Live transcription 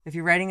If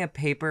you're writing a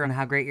paper on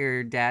how great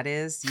your dad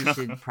is, you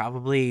should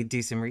probably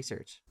do some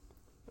research.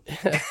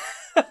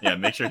 Yeah,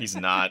 make sure he's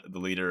not the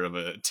leader of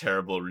a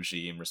terrible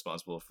regime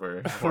responsible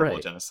for horrible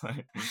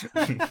genocide.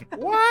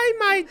 Why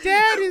My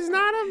Dad Is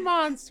Not a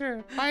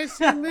Monster by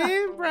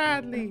Salim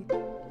Bradley.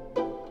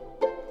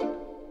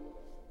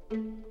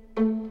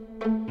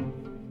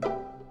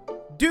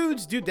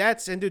 Dudes,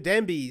 dudettes, and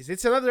dudembies,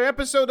 it's another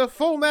episode of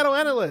Full Metal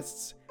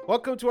Analysts.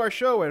 Welcome to our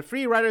show where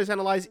free writers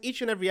analyze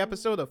each and every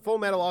episode of Full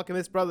Metal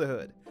Alchemist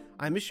Brotherhood.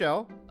 I'm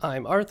Michelle.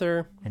 I'm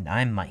Arthur. And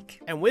I'm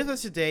Mike. And with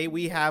us today,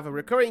 we have a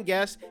recurring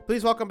guest.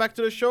 Please welcome back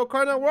to the show,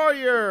 Cardinal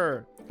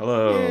Warrior.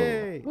 Hello.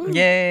 Yay.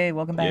 Yay,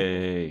 welcome back.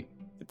 Yay.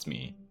 It's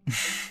me.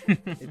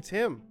 It's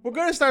him. We're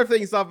going to start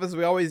things off as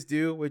we always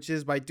do, which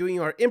is by doing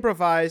our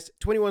improvised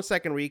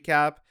 21-second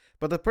recap,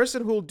 but the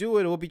person who will do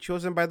it will be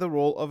chosen by the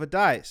roll of a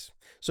dice.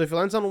 So if it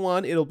lands on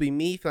 1, it'll be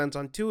me. If it lands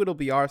on 2, it'll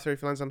be Arthur.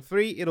 If it lands on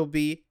 3, it'll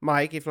be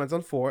Mike. If it lands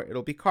on 4,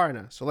 it'll be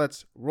Karna. So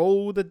let's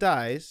roll the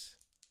dice.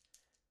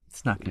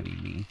 It's not going to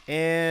be me.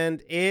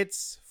 And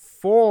it's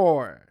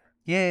 4.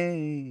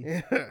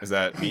 Yay. Is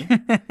that me?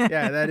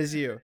 Yeah, that is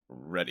you.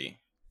 Ready.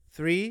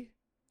 3,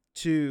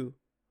 2,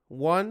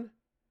 1,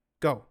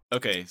 go.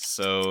 Okay,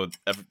 so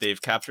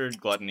they've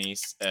captured Gluttony,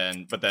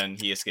 but then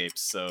he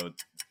escapes. So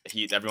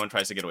everyone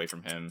tries to get away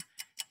from him,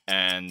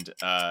 and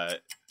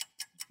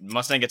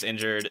Mustang gets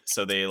injured.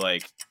 So they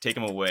take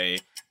him away,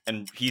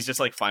 and he's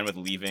just fine with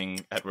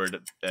leaving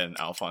Edward and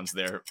Alphonse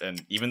there.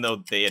 And even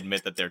though they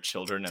admit that they're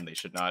children and they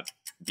should not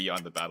be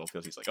on the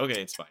battlefield, he's like,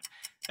 okay, it's fine,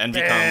 and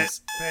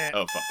becomes.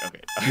 Oh fuck.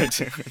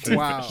 Okay.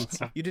 Wow,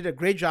 you did a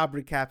great job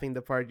recapping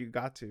the part you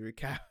got to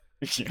recap.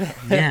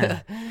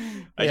 Yeah.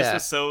 I just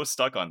was so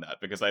stuck on that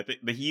because I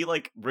think that he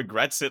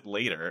regrets it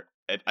later.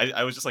 And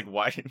I was just like,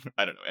 why?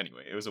 I don't know.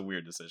 Anyway, it was a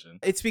weird decision.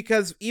 It's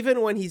because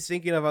even when he's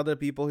thinking of other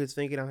people, he's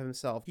thinking of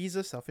himself. He's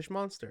a selfish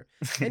monster.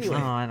 Anyway.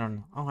 I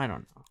don't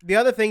know. The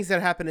other things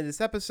that happen in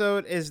this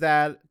episode is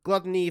that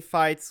Gluttony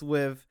fights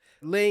with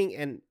Ling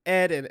and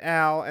Ed and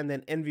Al, and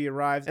then Envy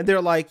arrives, and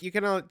they're like, you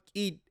cannot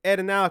eat Ed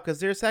and Al because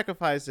they're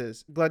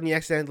sacrifices. Gluttony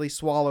accidentally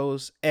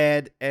swallows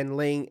Ed and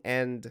Ling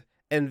and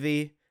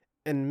Envy.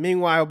 And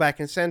meanwhile,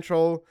 back in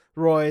Central,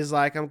 Roy is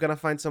like, I'm going to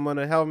find someone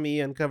to help me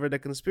uncover the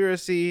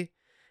conspiracy.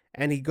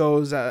 And he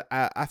goes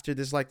after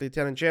this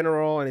lieutenant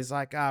general, and he's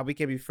like, we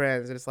can be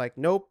friends. And it's like,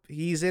 nope,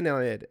 he's in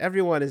on it.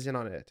 Everyone is in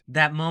on it.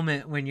 That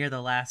moment when you're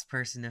the last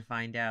person to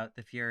find out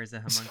the Fuhrer is a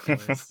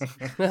homunculus.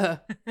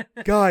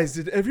 Guys,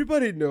 did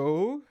everybody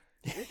know?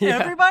 Yeah.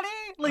 Everybody?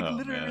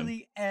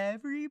 Literally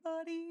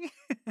everybody?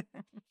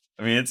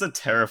 I mean, it's a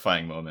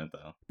terrifying moment,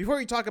 though. Before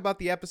we talk about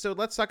the episode,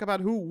 let's talk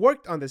about who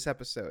worked on this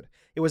episode.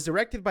 It was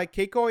directed by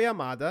Keiko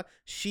Yamada.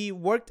 She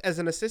worked as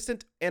an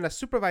assistant and a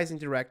supervising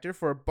director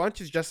for a bunch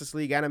of Justice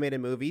League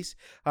animated movies,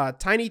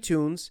 Tiny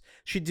Toons.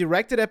 She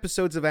directed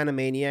episodes of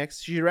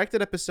Animaniacs. She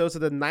directed episodes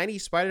of the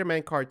 90s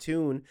Spider-Man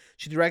cartoon.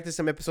 She directed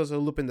some episodes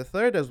of Lupin the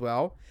Third as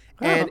well.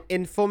 Oh. And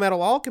in Full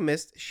Metal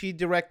Alchemist, she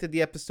directed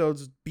the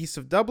episodes Beasts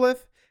of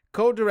Dublith,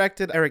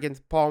 co-directed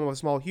Arrogant Palm of a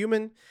Small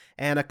Human,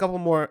 and a couple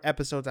more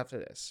episodes after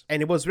this.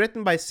 And it was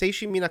written by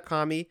Seishi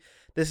Minakami.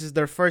 This is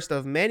their first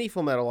of many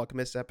Full Metal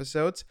Alchemist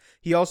episodes.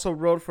 He also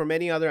wrote for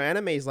many other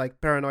animes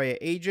like Paranoia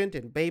Agent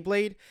and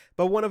Beyblade,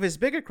 but one of his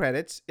bigger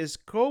credits is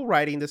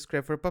co-writing the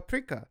script for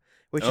Paprika,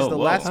 which is the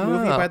last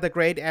movie by the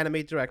great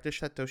anime director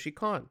Satoshi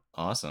Kon.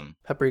 Awesome.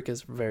 Paprika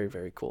is very,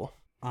 very cool.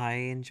 I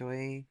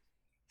enjoy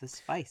the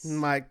spice.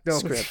 Mike, no.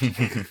 Script.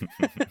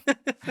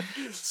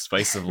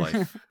 Spice of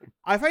life.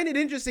 I find it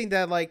interesting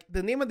that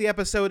the name of the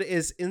episode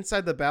is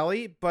Inside the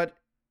Belly, but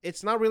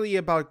it's not really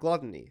about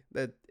gluttony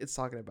that it's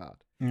talking about.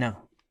 No.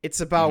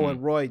 It's about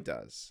what Roy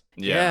does.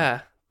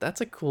 Yeah,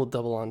 that's a cool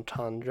double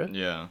entendre.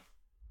 Yeah.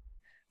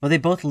 Well, they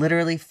both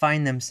literally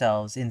find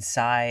themselves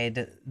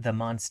inside the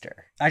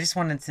monster. I just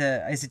wanted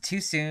to... Is it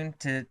too soon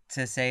to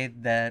say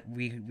that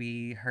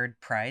we heard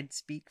Pride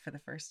speak for the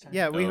first time?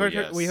 Yeah, we heard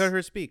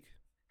her speak.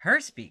 Her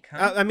speak,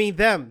 huh? I mean,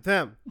 them.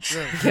 Yeah,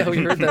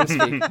 we heard them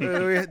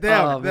speak.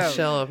 them.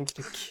 Michelle, I'm going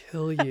to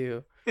kill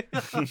you.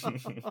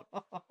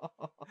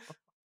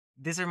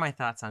 These are my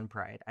thoughts on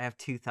Pride. I have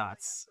 2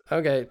 thoughts.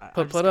 Okay,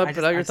 put out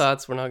your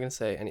thoughts. We're not going to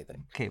say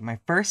anything. Okay, my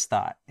first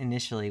thought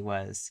initially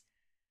was,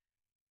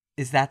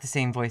 is that the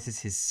same voice as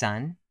his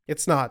son?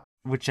 It's not.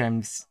 Which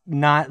I'm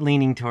not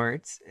leaning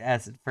towards,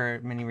 as for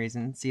many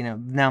reasons.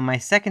 Now my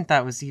second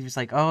thought was, he was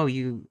like,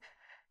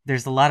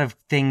 there's a lot of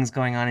things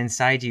going on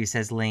inside you,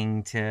 says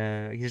Ling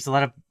there's a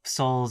lot of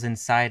souls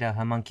inside a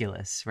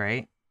homunculus,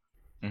 right?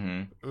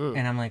 Mm-hmm.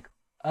 And I'm like,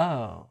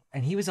 oh,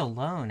 and he was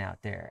alone out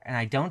there. And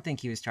I don't think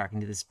he was talking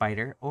to the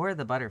spider or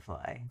the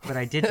butterfly, but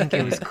I did think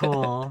it was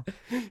cool.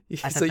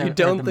 So you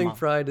don't think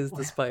Pride is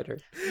the spider?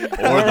 Or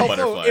the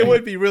butterfly. It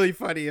would be really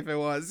funny if it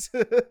was.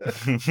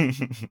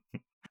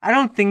 I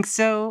don't think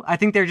so. I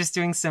think they're just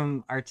doing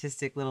some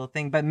artistic little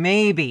thing, but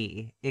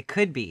maybe it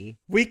could be.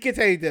 We can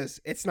tell you this.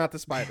 It's not the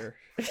spider.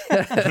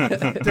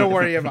 Don't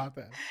worry about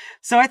that.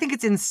 So I think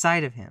it's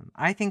inside of him.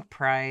 I think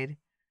Pride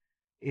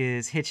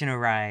is hitching a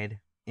ride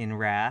in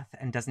Wrath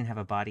and doesn't have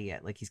a body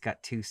yet. Like he's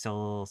got 2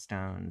 soul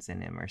stones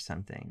in him or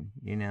something,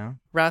 you know?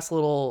 Wrath's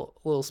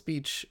little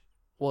speech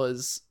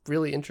was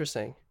really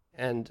interesting,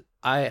 and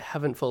I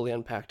haven't fully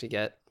unpacked it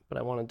yet, but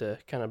I wanted to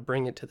kind of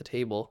bring it to the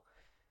table.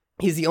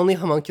 He's the only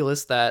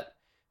homunculus that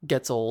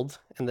gets old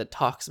and that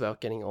talks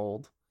about getting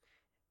old.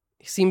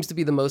 He seems to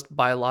be the most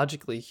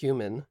biologically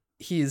human.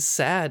 He's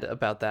sad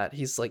about that.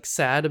 He's like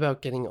sad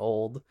about getting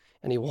old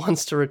and he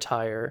wants to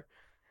retire,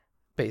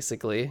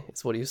 basically.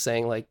 It's what he was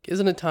saying. Like,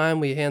 isn't it time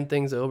we hand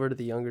things over to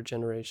the younger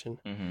generation?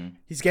 Mm-hmm.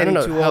 He's getting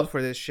too old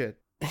for this shit.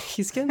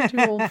 He's getting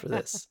too old for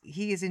this.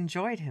 He has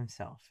enjoyed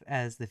himself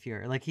as the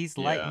Fuhrer. Like he's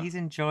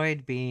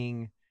enjoyed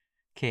being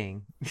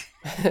king.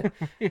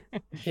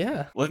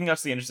 Yeah. Well, I think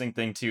that's the interesting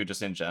thing too,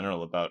 just in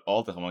general about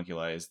all the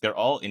homunculi. They're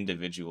all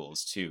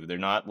individuals too. They're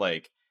not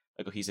like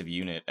a cohesive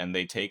unit, and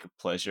they take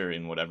pleasure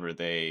in whatever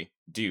they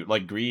do.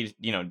 Like Greed,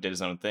 did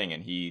his own thing,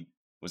 and he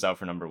was out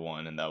for number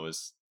 1, and that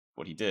was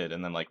what he did.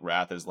 And then like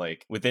Wrath is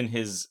like within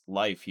his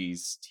life,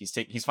 he's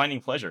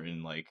finding pleasure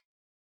in like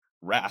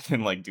wrath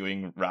and like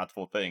doing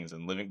wrathful things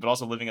and living, but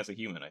also living as a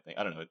human. I think,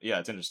 I don't know. Yeah,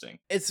 it's interesting.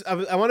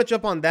 I want to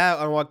jump on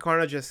what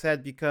Karna just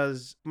said,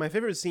 because my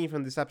favorite scene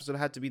from this episode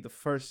had to be the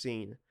first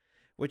scene,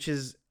 which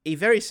is a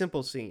very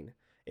simple scene.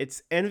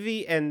 It's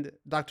Envy and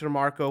Dr.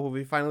 Marco, who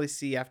we finally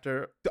see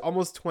after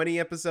almost 20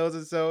 episodes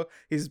or so.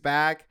 He's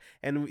back,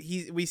 and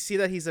we see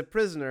that he's a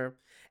prisoner.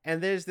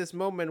 And there's this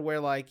moment where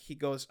like he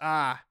goes,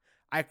 I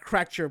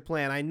cracked your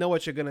plan. I know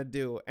what you're gonna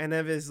do. And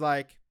Envy's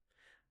like,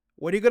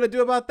 what are you gonna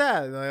do about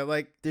that?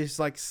 Like, there's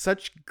like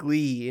such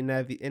glee in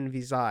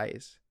Envy's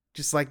eyes,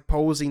 just like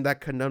posing that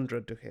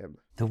conundrum to him.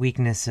 The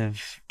weakness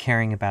of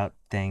caring about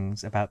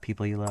things, about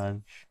people you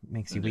love,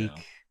 makes you weak.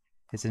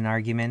 It's an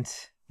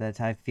argument that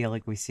I feel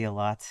like we see a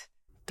lot.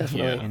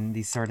 Definitely. In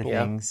these sort of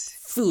things.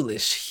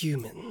 Foolish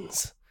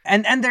humans.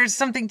 And there's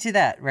something to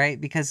that,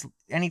 right? Because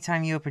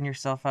anytime you open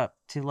yourself up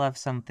to love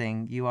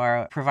something, you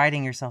are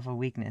providing yourself a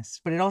weakness.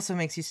 But it also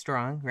makes you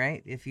strong,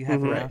 right? If you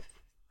have enough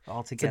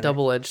altogether. It's a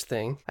double-edged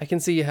thing. I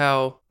can see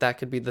how that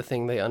could be the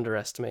thing they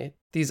underestimate.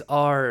 These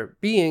are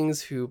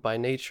beings who by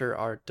nature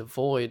are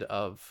devoid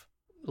of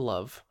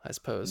love, I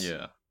suppose.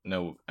 Yeah.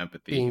 No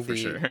empathy, for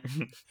sure.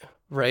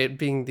 Right?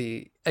 Being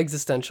the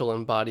existential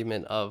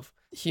embodiment of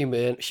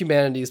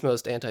humanity's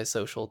most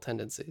antisocial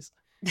tendencies.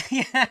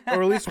 Yeah.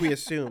 Or at least we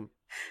assume.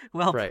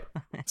 Well, right.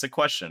 It's a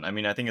question. I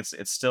mean, I think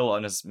it's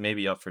still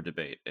maybe up for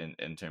debate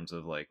in terms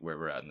of like where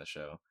we're at in the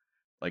show.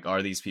 Like,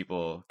 are these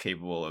people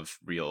capable of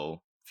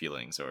real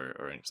feelings or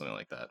something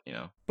like that,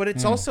 But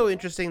it's also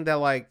interesting that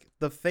like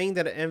the thing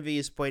that Envy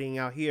is pointing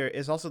out here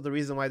is also the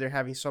reason why they're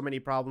having so many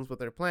problems with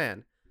their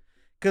plan.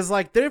 Because,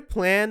 like, their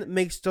plan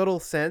makes total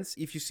sense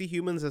if you see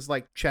humans as,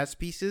 like, chess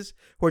pieces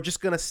who are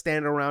just going to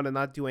stand around and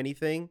not do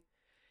anything.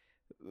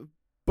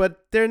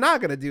 But they're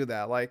not going to do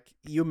that. Like,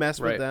 you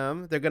mess with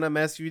them, they're going to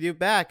mess with you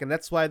back. And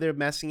that's why they're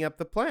messing up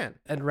the plan.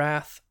 And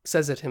Wrath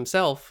says it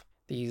himself.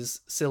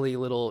 These silly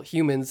little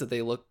humans that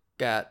they look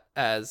at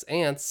as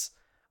ants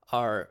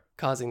are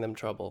causing them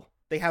trouble.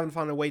 They haven't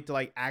found a way to,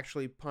 like,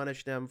 actually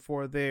punish them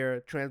for their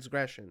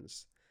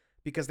transgressions.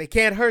 Because they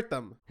can't hurt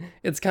them.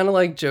 It's kind of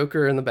like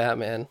Joker and the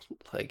Batman.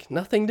 Like,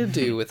 nothing to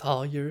do with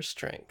all your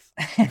strength.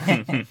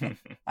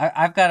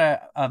 I've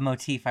got a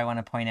motif I want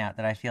to point out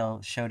that I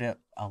feel showed up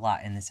a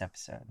lot in this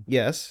episode.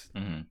 Yes.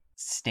 Mm-hmm.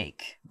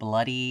 Steak.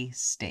 Bloody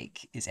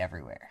steak is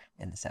everywhere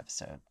in this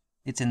episode.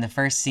 It's in the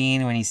first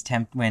scene when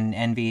when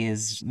Envy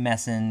is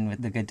messing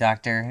with the good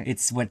doctor.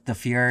 It's what the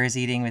Fuhrer is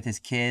eating with his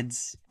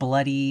kids.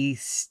 Bloody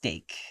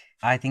steak.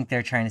 I think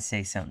they're trying to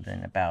say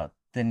something about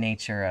the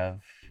nature of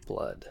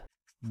blood.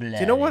 Do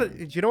you know what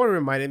it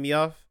reminded me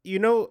of?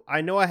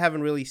 I know I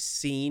haven't really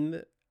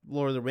seen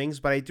Lord of the Rings,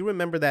 but I do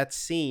remember that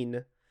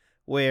scene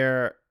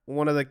where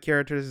one of the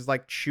characters is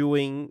like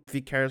chewing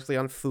vicariously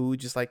on food,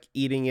 just like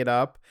eating it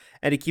up,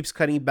 and he keeps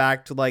cutting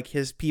back to like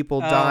his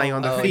people dying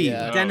on the feed.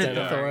 Yeah.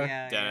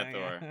 Denethor.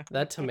 Denethor.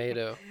 That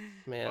tomato,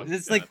 man.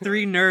 It's like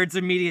 3 nerds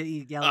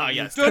immediately yelling.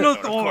 Yes.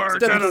 Denethor!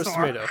 Denethor's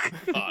tomato.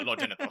 Lord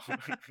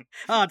Denethor.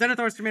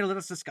 Denethor's tomato, let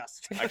us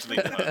discuss. Actually,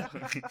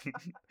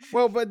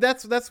 Well, but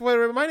that's what it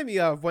reminded me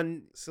of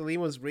when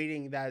Celine was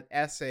reading that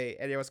essay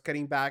and it was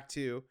cutting back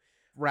to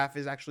Wrath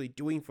is actually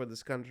doing for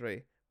this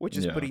country, which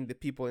is putting the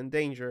people in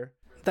danger.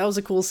 That was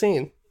a cool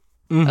scene.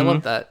 Mm-hmm. I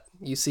love that.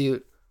 You see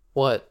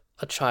what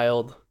a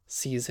child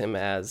sees him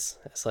as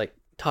like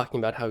talking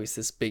about how he's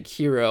this big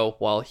hero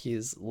while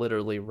he's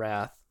literally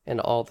Wrath,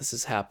 and all this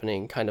is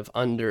happening kind of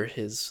under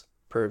his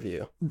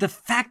purview. The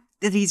fact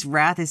that he's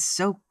Wrath is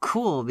so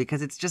cool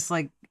because it's just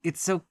like,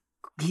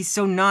 he's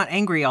so not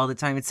angry all the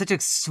time. It's such a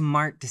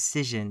smart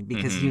decision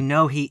because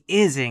he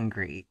is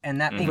angry.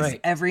 And that makes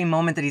every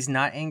moment that he's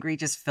not angry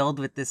just filled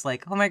with this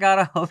like, oh my God,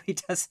 I hope he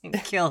doesn't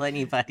kill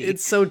anybody.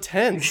 It's so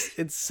tense.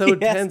 It's so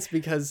tense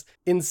because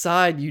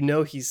inside,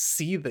 he's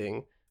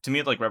seething. To me,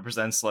 it like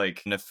represents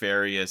like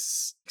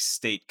nefarious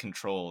state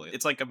control.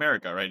 It's like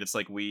America, right? It's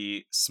like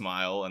we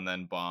smile and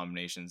then bomb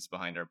nations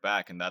behind our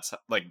back. And that's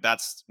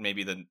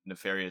maybe the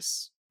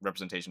nefarious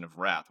representation of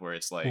Wrath, where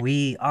it's like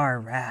We are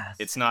Wrath.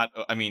 it's not.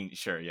 I mean,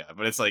 sure, yeah,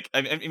 but it's like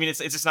I mean, it's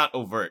just not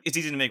overt. It's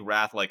easy to make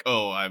Wrath like,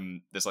 oh,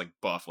 I'm this like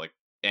buff, like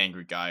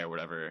angry guy or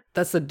whatever.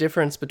 That's the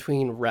difference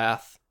between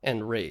Wrath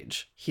and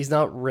Rage. He's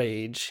not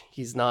Rage.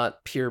 He's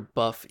not pure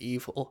buff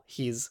evil.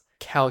 He's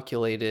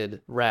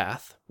calculated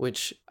wrath,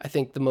 which I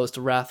think the most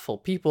wrathful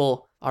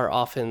people are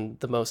often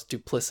the most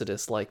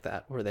duplicitous like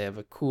that, where they have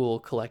a cool,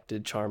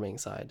 collected, charming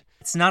side.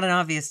 It's not an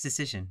obvious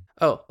decision.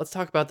 Oh, let's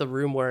talk about the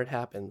room where it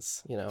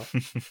happens, Oh yeah,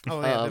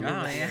 Um, the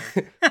Oh, room.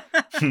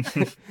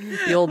 yeah.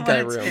 The old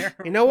guy What a room.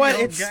 terrible- You know what? the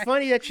old It's guy.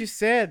 funny that you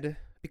said,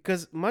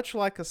 because much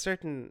like a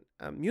certain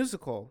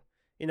musical,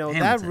 that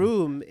Hamilton.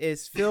 room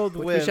is filled Which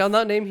we with shall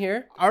not name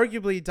here.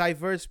 arguably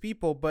diverse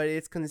people, but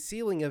it's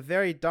concealing a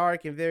very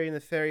dark and very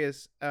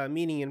nefarious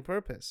meaning and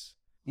purpose.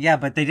 Yeah,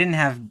 but they didn't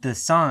have the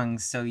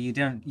songs, so you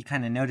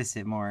kind of notice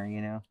it more,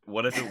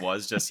 What if it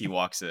was just he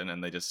walks in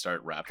and they just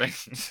start rapping?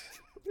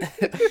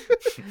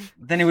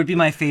 Then it would be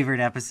my favorite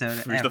episode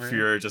The ever.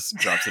 Fuhrer just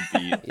drops a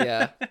beat.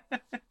 Yeah.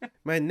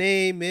 My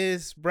name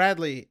is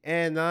Bradley,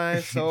 and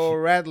I'm so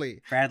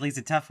Radley. Bradley's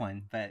a tough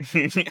one, but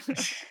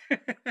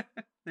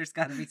there's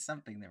got to be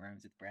something that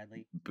rhymes with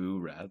Bradley. Boo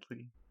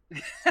Radley.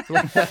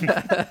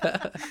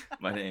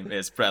 My name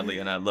is Bradley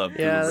and I love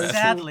Yeah, Boo Radley.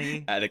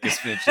 Sadly, Atticus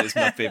Finch is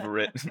my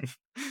favorite.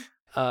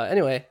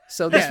 Anyway,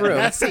 so this Yeah, room,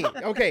 that scene.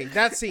 Okay,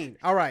 that scene.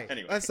 All right,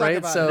 Anyway. let's talk right?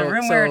 about So, it. The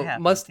room where it so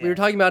happens, we were yeah.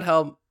 talking about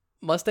how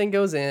Mustang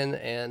goes in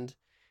and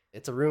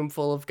it's a room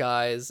full of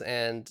guys,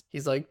 and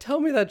he's like, "Tell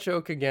me that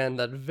joke again.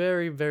 That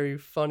very, very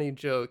funny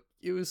joke.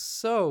 It was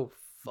so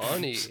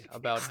funny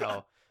about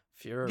how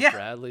Fuhrer Yeah.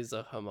 Bradley's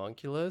a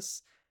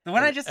homunculus." the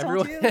one I And just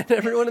everyone, told you.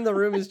 everyone in the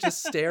room is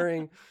just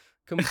staring,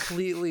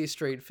 completely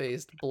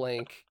straight-faced,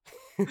 blank.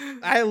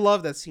 I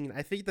love that scene.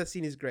 I think that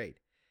scene is great.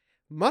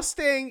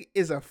 Mustang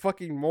is a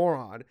fucking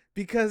moron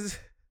because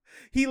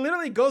he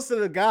literally goes to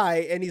the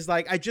guy and he's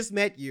like, I just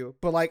met you,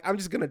 but like, I'm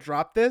just gonna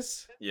drop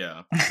this.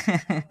 Yeah.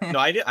 No,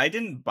 I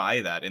didn't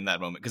buy that in that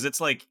moment because it's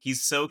like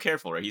he's so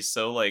careful, right? He's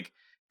so like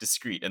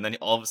discreet, and then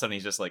all of a sudden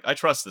he's just like, I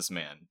trust this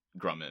man,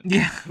 Grumman,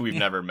 Yeah. who we've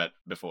never met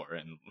before,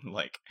 and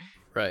like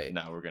Right.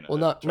 now we're gonna Well,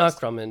 not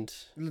trust him. Grummond.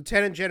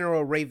 Lieutenant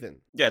General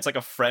Raven. Yeah, it's like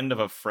a friend of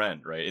a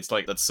friend, right? It's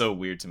like that's so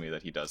weird to me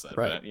that he does that.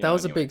 Right. But, you That know,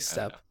 was a anyway, big I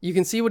step. don't You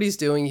can see what he's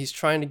doing. He's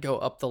trying to go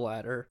up the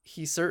ladder.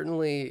 He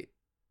certainly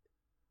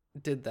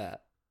did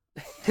that.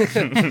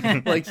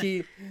 Like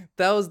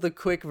that was the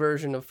quick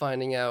version of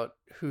finding out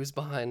who's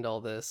behind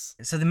all this.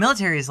 So the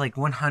military is like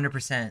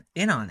 100%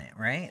 in on it,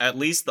 right? know. At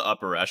least the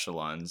upper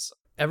echelons.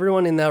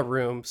 Everyone in that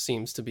room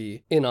seems to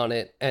be in on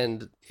it,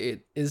 and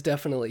it is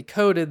definitely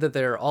coded that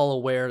they're all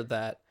aware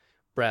that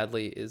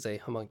Bradley is a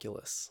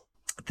homunculus.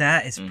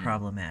 That is Mhm.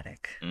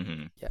 problematic.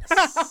 Hmm. Yes.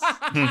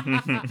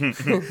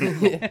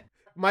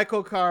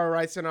 Michael Carr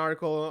writes an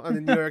article on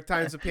the New York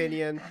Times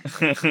opinion.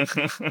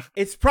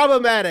 It's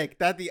problematic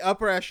that the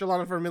upper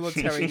echelon of our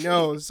military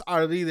knows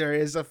our leader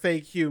is a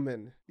fake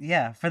human.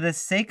 Yeah, for the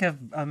sake of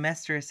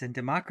Amestris and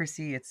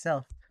democracy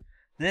itself,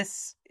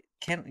 this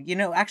can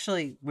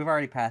actually we've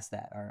already passed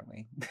that, aren't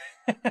we?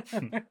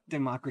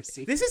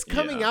 Democracy. This is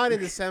coming Yeah. out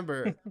in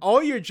December.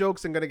 All your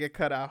jokes are gonna get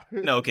cut out.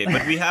 No, okay,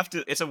 but we have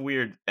to. It's a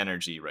weird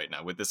energy right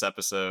now with this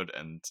episode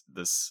and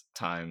this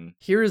time.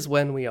 Here is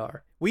when we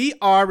are. We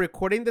are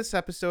recording this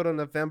episode on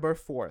November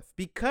 4th.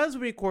 Because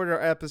we record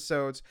our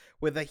episodes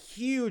with a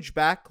huge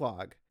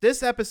backlog,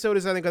 this episode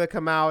is only going to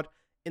come out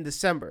in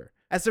December.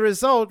 As a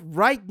result,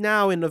 right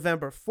now in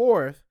November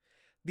 4th,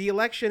 the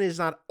election is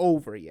not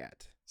over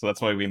yet. So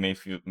that's why we may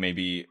feel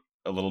maybe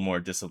a little more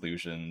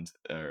disillusioned,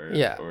 or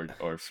Yeah.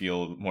 or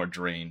feel more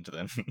drained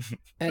than.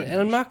 And, than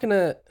and I'm not going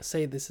to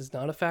say this is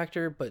not a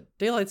factor, but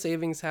daylight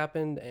savings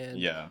happened, and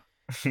Yeah,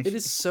 it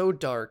is so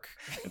dark.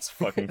 it's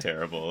fucking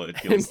terrible. It It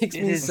feels. makes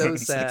It me is- so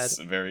it's sad.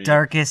 very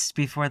Darkest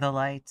before the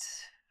light,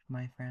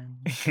 my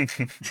friend.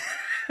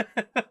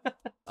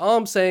 All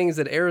I'm saying is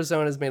that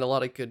Arizona's made a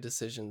lot of good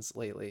decisions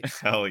lately.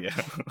 Hell yeah.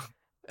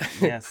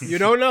 Yes. You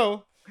don't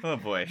know. Oh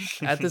boy.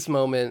 At this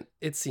moment,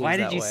 it seems Why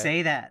did that you way.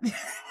 say that?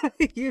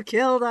 You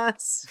killed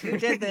us. You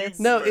did this.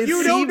 No, it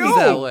You don't seems know.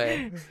 that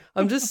way.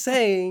 I'm just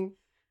saying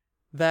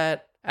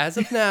that as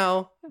of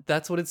now,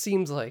 that's what it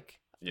seems like.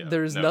 Yeah,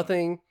 There's no.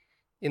 nothing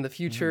in the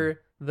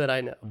future that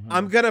I know. Mhm.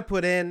 I'm going to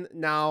put in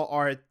now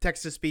our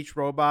text-to-speech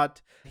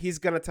robot. He's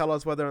going to tell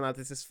us whether or not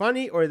this is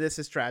funny or this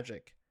is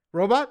tragic.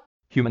 Robot?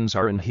 Humans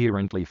are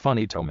inherently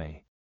funny to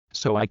me.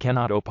 So I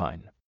cannot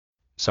opine.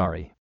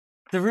 Sorry.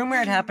 The room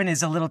where it happened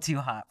is a little too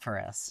hot for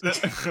us.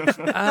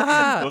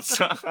 Ah. Let's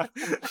not-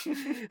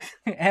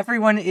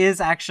 Everyone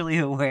is actually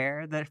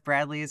aware that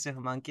Bradley is a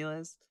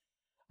homunculus,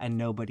 and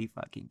nobody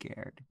fucking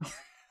cared.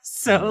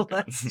 So Okay.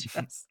 let's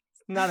just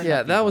not.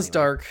 Yeah, enough that people was anyway.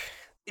 dark.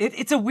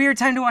 It's a weird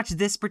time to watch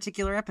this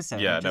particular episode.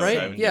 Yeah, I'm no, just Right?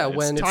 saying. Yeah, it's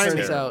when it turns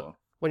terrible. out-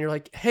 When you're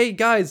like, hey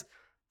guys,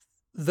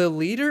 the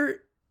leader,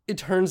 it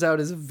turns out,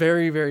 is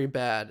very, very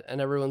bad. And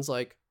everyone's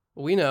like,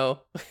 We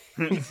know.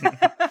 We're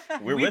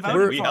We with him.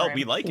 voted We for help. him.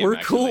 We like him. We're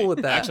actually. cool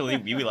with that. Actually,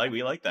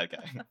 we like that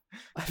guy.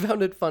 I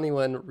found it funny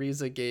when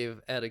Riza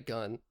gave Ed a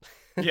gun.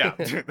 Yeah,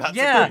 that's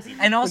Yeah, crazy.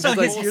 and also Just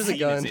that like, his whole here's a scene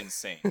gun. is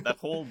insane. That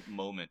whole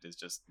moment is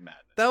just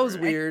madness. That was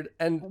right? weird.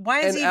 And Why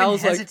is and he even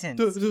Al's hesitant?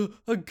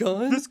 Like, a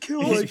gun? This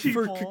kills Like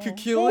for people."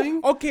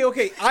 killing? Oh,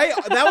 okay.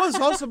 That was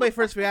also my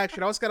first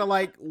reaction. I was kind of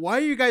like, why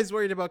are you guys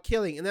worried about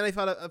killing? And then I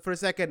thought for a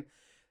second,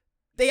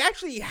 they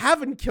actually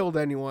haven't killed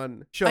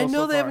anyone. I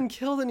know so they far. haven't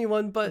killed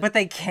anyone, but But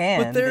they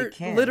can. but they're they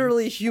can.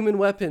 literally human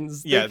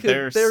weapons. Yeah,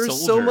 they're they're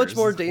so much soldiers.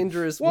 more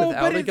dangerous Well,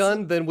 without but a it's-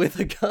 gun than with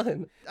a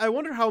gun. I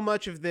wonder how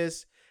much of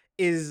this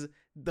is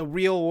the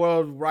real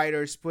world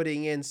writers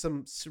putting in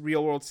some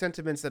real world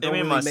sentiments that I don't mean,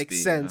 it really must make be,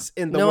 sense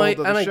in the No, world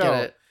of the I show.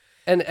 get it.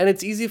 And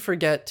it's easy to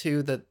forget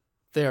too that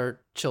they're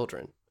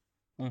children.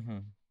 Mm-hmm.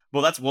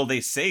 Well, they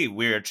say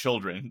we're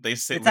children. They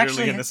say It's literally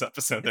actually- in this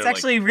episode. It's They're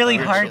actually really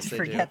 "We're hard children." to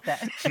They do. forget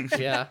that.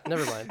 Yeah,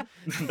 never mind.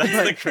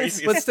 That's the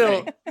craziest. But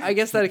still, thing. I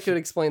guess that could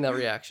explain that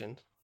reaction.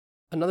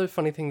 Another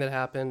funny thing that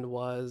happened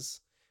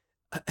was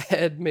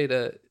Ed made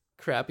a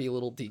crappy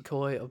little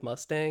decoy of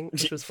Mustang,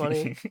 which was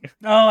funny.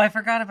 Oh, I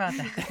forgot about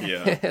that.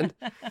 Yeah. And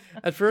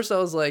at first I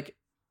was like,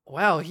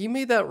 wow, he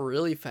made that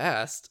really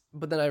fast.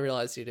 But then I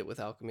realized he did it with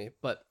alchemy.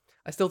 But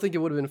I still think it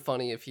would have been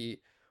funny if he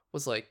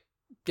was like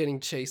getting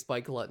chased by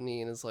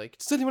Gluttony and is like,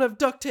 does anyone have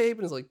duct tape?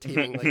 And is like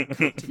taping like a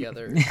coat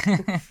together,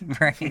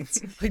 Right.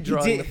 like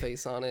drawing the did-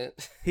 face on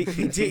it. He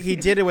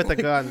did it with a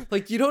gun.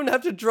 Like, you don't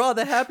have to draw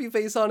the happy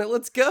face on it.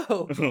 Let's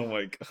go. Oh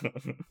my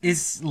god.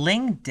 Is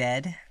Ling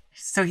dead?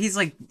 So he's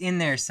like in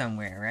there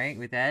somewhere, right?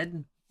 With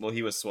Ed? Well,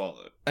 he was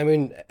swallowed. I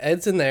mean,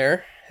 Ed's in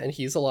there and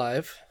he's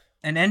alive.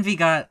 And Envy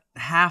got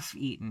half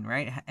eaten,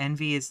 right?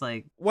 Envy is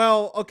like,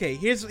 Well, okay,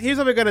 here's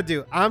what we're gonna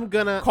do. I'm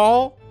gonna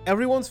call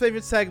everyone's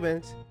favorite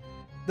segment,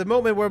 the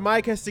moment where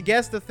Mike has to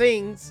guess the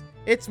things.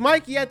 It's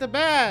Mikey at the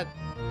bat.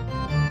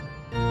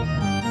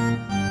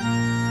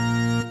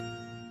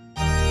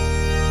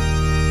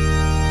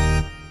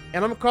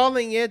 And I'm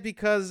calling it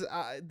because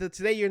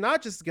today you're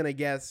not just gonna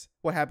guess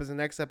what happens in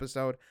the next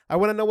episode. I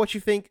want to know what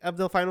you think of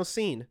the final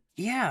scene.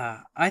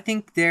 yeah, I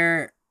think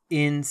they're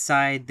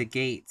inside the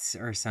gates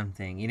or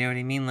something. You know what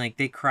I mean? Like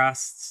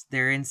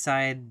they're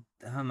inside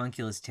the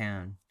homunculus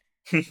town.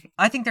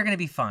 I think they're going to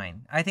be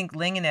fine. I think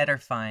Ling and Ed are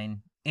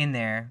fine in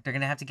there. They're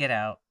going to have to get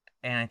out.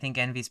 And I think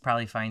Envy's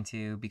probably fine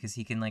too because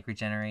he can like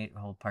regenerate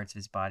whole parts of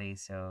his body.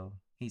 So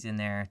he's in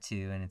there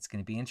too. And it's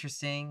going to be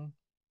interesting.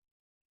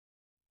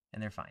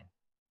 And they're fine.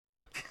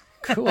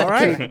 Cool. All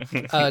right.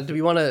 Do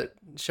we want to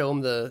show him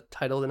the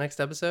title of the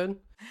next episode?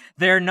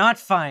 They're not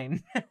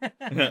fine.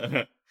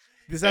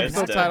 This Ed's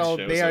episode dead titled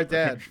shows "They Are up.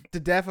 Dead: The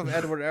Death of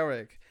Edward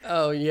Eric."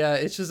 Oh, yeah.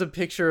 It's just a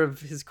picture of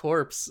his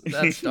corpse.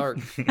 That's dark.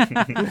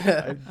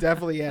 I'm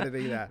definitely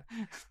editing that.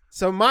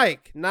 So,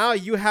 Mike, now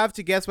you have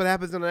to guess what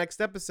happens in the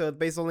next episode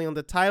based only on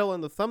the title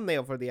and the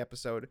thumbnail for the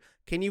episode.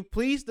 Can you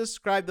please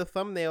describe the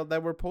thumbnail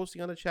that we're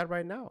posting on the chat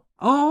right now?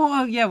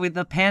 Oh, yeah, with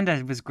the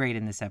panda was great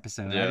in this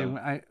episode.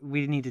 Yeah.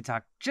 We need to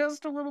talk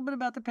just a little bit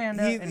about the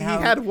panda. He and how...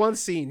 had one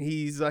scene.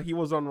 He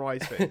was on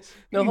Roy's face.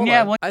 No, hold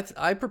Yeah, on. what-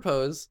 I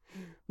propose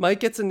Mike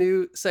gets a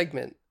new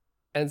segment,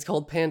 and it's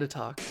called Panda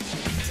Talk.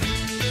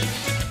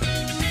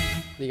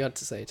 What do you got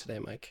to say today,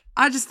 Mike?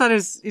 I just thought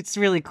it's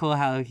really cool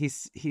how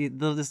this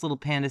little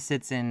panda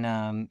sits in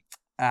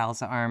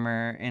Al's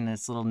armor in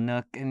this little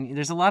nook, and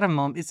there's a lot of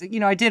moments.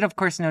 I did of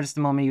course notice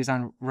the moment he was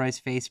on Roy's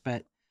face,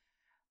 but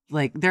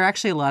like there are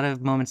actually a lot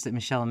of moments that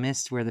Michelle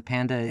missed where the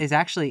panda is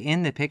actually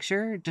in the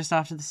picture just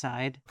off to the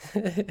side,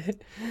 and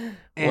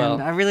Well,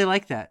 I really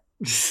like that.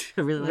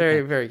 I really like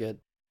very, that. very good.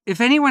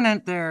 If anyone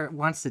out there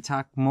wants to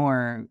talk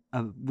more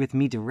with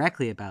me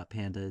directly about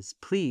pandas,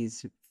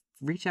 please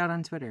reach out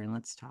on Twitter and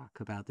let's talk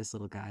about this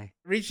little guy.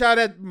 Reach out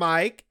at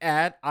Mike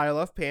at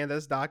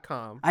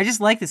ilovepandas.com. I just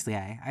like this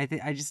guy.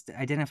 I just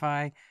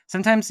identify.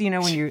 Sometimes,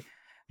 when you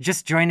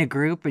just join a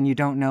group and you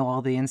don't know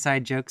all the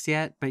inside jokes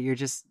yet, but you're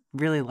just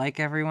really like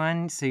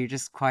everyone, so you're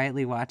just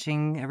quietly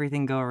watching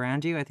everything go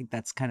around you. I think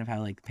that's kind of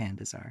how like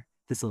pandas are.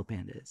 This little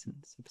panda is in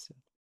this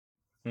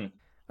episode.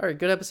 All right,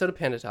 good episode of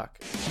Panda Talk.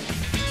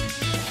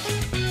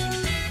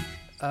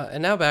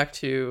 And now back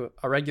to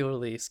a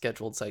regularly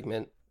scheduled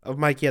segment. Of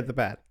Mikey at the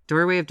bat.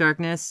 Doorway of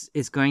Darkness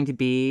is going to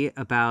be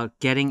about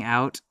getting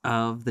out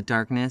of the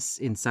darkness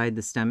inside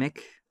the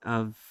stomach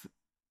of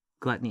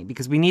Gluttony,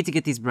 because we need to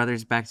get these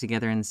brothers back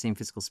together in the same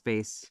physical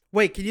space.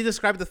 Wait, can you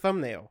describe the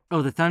thumbnail?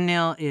 Oh, the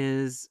thumbnail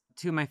is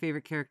two of my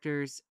favorite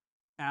characters,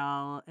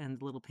 Al and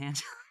the little panda.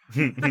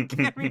 I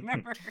can't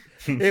remember.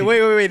 Hey,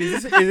 wait.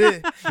 Is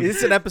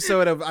this an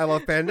episode of I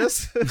Love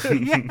Pandas?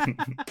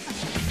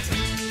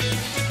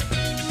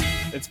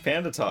 It's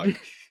Panda Talk.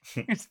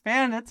 It's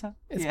panda.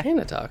 It's Yeah.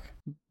 Panda Talk.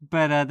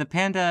 But the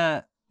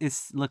panda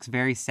looks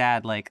very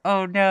sad, like,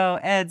 oh no,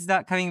 Ed's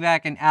not coming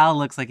back, and Al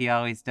looks like he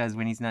always does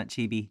when he's not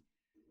chibi.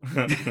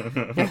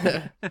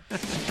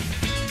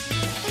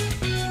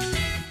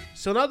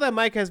 So now that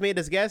Mike has made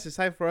his guess, it's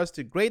time for us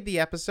to grade the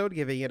episode,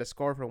 giving it a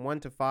score from 1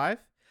 to 5.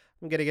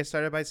 I'm going to get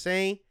started by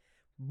saying,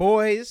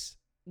 boys,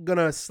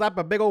 gonna slap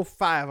a big old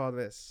 5 on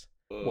this.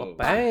 Whoa.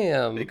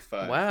 Bam! Big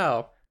 5.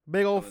 Wow.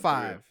 Big old Coming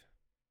through. 5.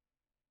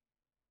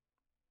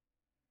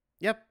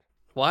 Yep.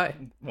 Why?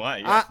 Why?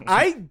 Yeah.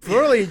 I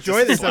thoroughly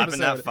enjoyed this Slapping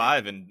that episode.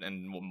 5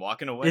 and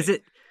walking away.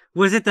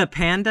 Was it the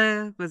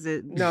panda? Was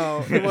it?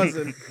 No, it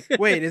wasn't.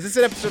 Wait, is this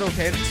an episode of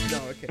Pandas?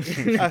 No,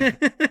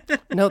 okay.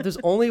 No, there's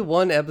only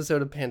one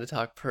episode of Panda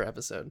Talk per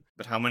episode.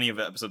 But how many of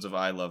episodes of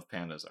I Love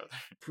Pandas are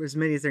there? As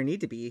many as there need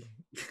to be.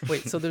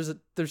 Wait, so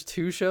there's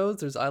two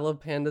shows? There's I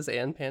Love Pandas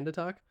and Panda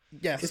Talk?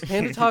 Yes. Is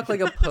Panda Talk like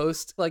a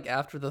post like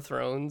after the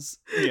Thrones?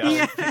 Yeah.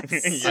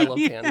 Yes. I Love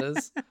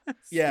Pandas.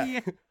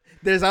 Yeah.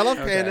 There's I Love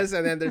Okay. Pandas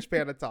and then there's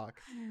Panda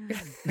Talk.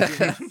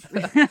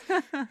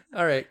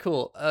 All right,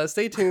 cool.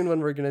 Stay tuned when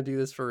we're gonna do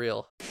this for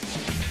real.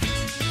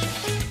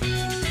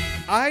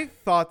 I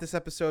thought this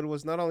episode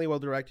was not only well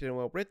directed and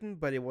well written,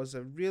 but it was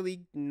a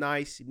really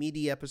nice,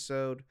 meaty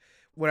episode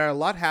where a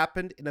lot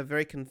happened in a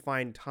very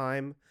confined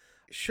time.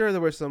 Sure,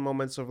 there were some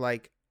moments of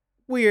like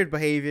weird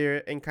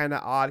behavior and kind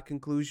of odd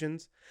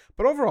conclusions,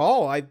 but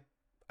overall, I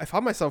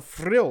found myself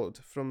thrilled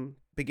from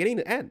beginning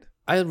to end.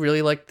 I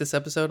really liked this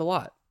episode a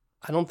lot.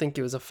 I don't think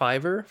it was a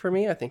 5er for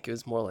me. I think it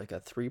was more like a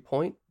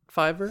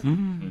 3.5er.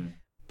 Mm.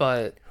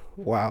 But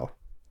Wow.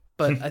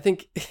 I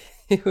think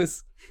it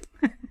was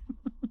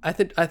I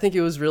think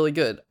it was really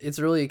good. It's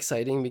really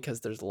exciting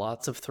because there's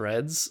lots of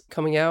threads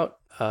coming out,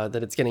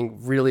 that it's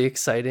getting really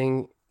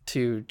exciting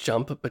to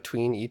jump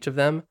between each of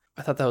them.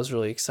 I thought that was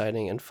really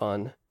exciting and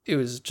fun. It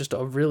was just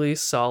a really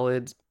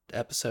solid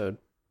episode,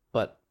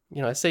 but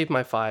you know, I saved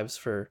my 5s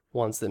for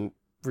ones that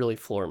really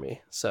floor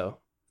me. So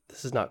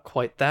this is not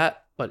quite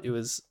that, but it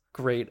was a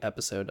great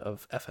episode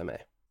of FMA.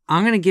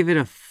 I'm gonna give it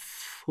a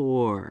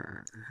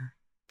 4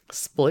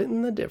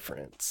 Splitting the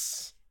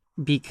difference.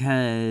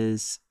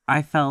 because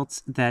I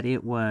felt that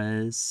it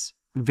was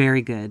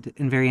very good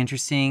and very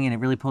interesting, and it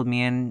really pulled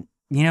me in.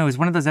 You know, it was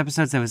one of those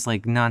episodes that was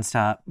like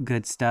nonstop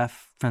good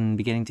stuff from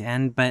beginning to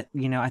end. But,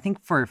 you know, I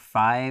think for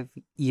 5,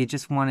 you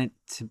just wanted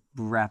to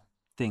wrap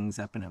things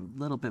up in a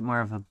little bit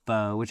more of a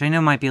bow, which I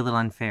know might be a little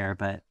unfair,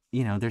 but,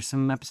 you know, there's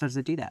some episodes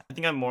that do that. I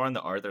think I'm more on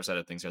the Arthur side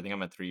of things. I think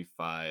I'm at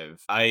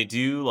 3.5. I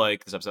do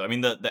like this episode. I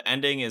mean, the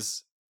ending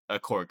is a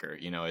corker.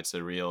 You know, it's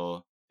a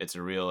real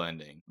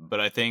ending.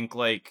 But I think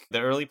like the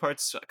early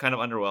parts kind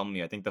of underwhelmed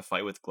me. I think the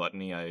fight with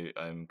Gluttony,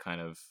 I'm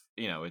kind of,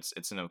 you know,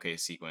 it's an okay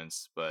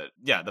sequence. But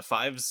yeah, the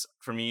 5s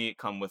for me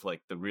come with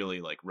like the really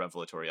like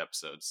revelatory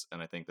episodes,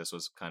 and I think this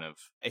was kind of,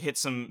 it hit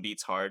some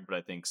beats hard, but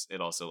I think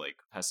it also like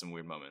has some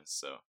weird moments.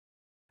 So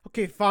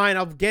Okay, fine.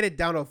 I'll get it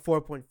down to a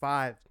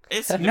 4.5.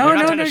 it's No, we're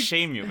not no, trying no. to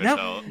shame you, No,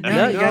 Michelle.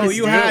 no, you gotta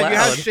you stay have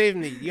loud. shaved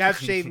me. You have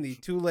shaved me.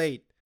 Too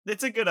late.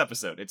 It's a good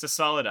episode. It's a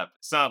solid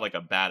it's not like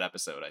a bad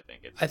episode. I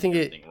think I think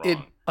it everything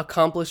wrong.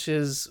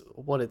 accomplishes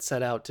what it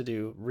set out to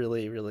do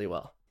really, really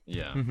well.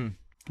 Yeah.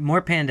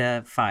 More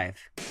Panda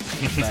 5.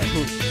 But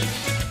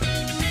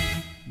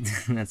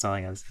that's all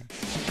I gotta say.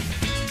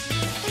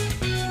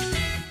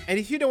 And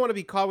if you don't want to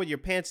be caught with your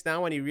pants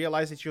down when you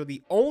realize that you're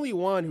the only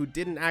one who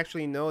didn't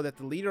actually know that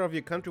the leader of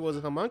your country was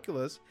a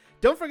homunculus,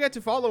 don't forget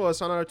to follow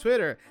us on our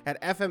Twitter at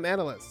FM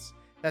Analysts.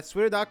 That's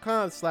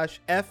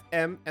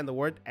twitter.com/FM and the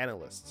word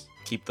analysts.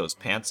 Keep those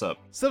pants up.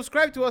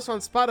 Subscribe to us on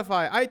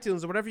Spotify,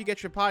 iTunes, or wherever you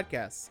get your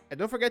podcasts. And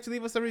don't forget to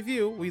leave us a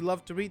review. We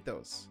love to read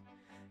those.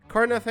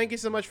 Karna, thank you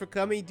so much for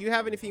coming. Do you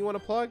have anything you want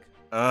to plug?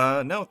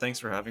 No, thanks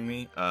for having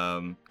me.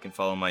 You can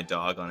follow my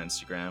dog on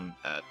Instagram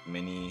at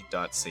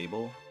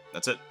mini.sable.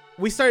 That's it.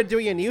 We started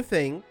doing a new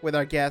thing with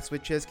our guests,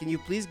 which is, can you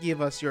please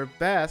give us your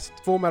best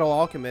Full Metal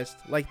Alchemist,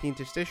 like the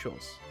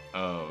interstitials?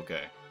 Oh,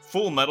 okay.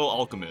 Full Metal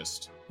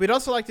Alchemist. We'd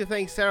also like to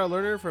thank Sarah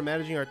Lerner for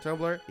managing our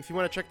Tumblr. If you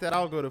want to check that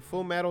out, go to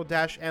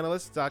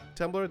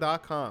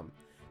fullmetal-analysts.tumblr.com.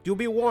 Do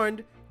be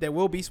warned, there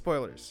will be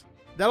spoilers.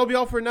 That'll be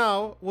all for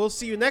now. We'll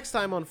see you next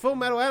time on Full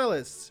Metal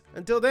Analysts.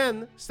 Until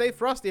then, stay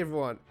frosty,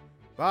 everyone.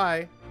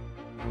 Bye.